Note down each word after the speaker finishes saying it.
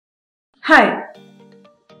Hi,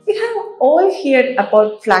 we have all heard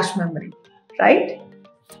about flash memory, right?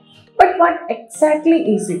 But what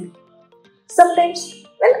exactly is it? Sometimes,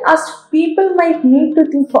 when asked, people might need to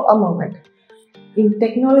think for a moment. In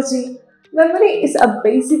technology, memory is a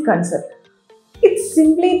basic concept. It's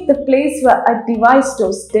simply the place where a device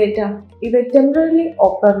stores data, either temporarily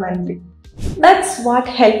or permanently. That's what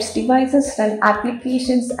helps devices run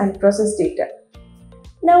applications and process data.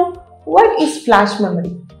 Now, what is flash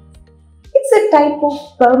memory? It's a type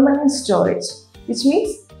of permanent storage, which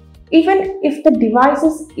means even if the device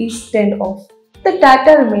is turned off, the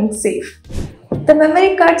data remains safe. The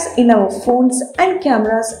memory cards in our phones and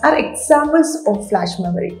cameras are examples of flash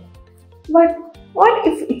memory. But what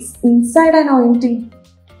if it's inside an empty?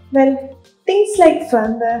 Well, things like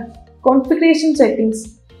firmware, configuration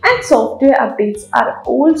settings, and software updates are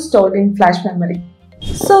all stored in flash memory.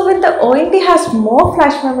 So when the ONT has more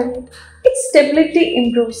flash memory, its stability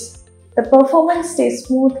improves, the performance stays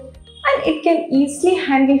smooth, and it can easily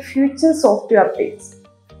handle future software updates.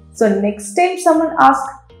 So next time someone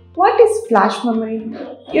asks, what is flash memory?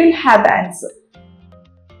 You'll have the answer.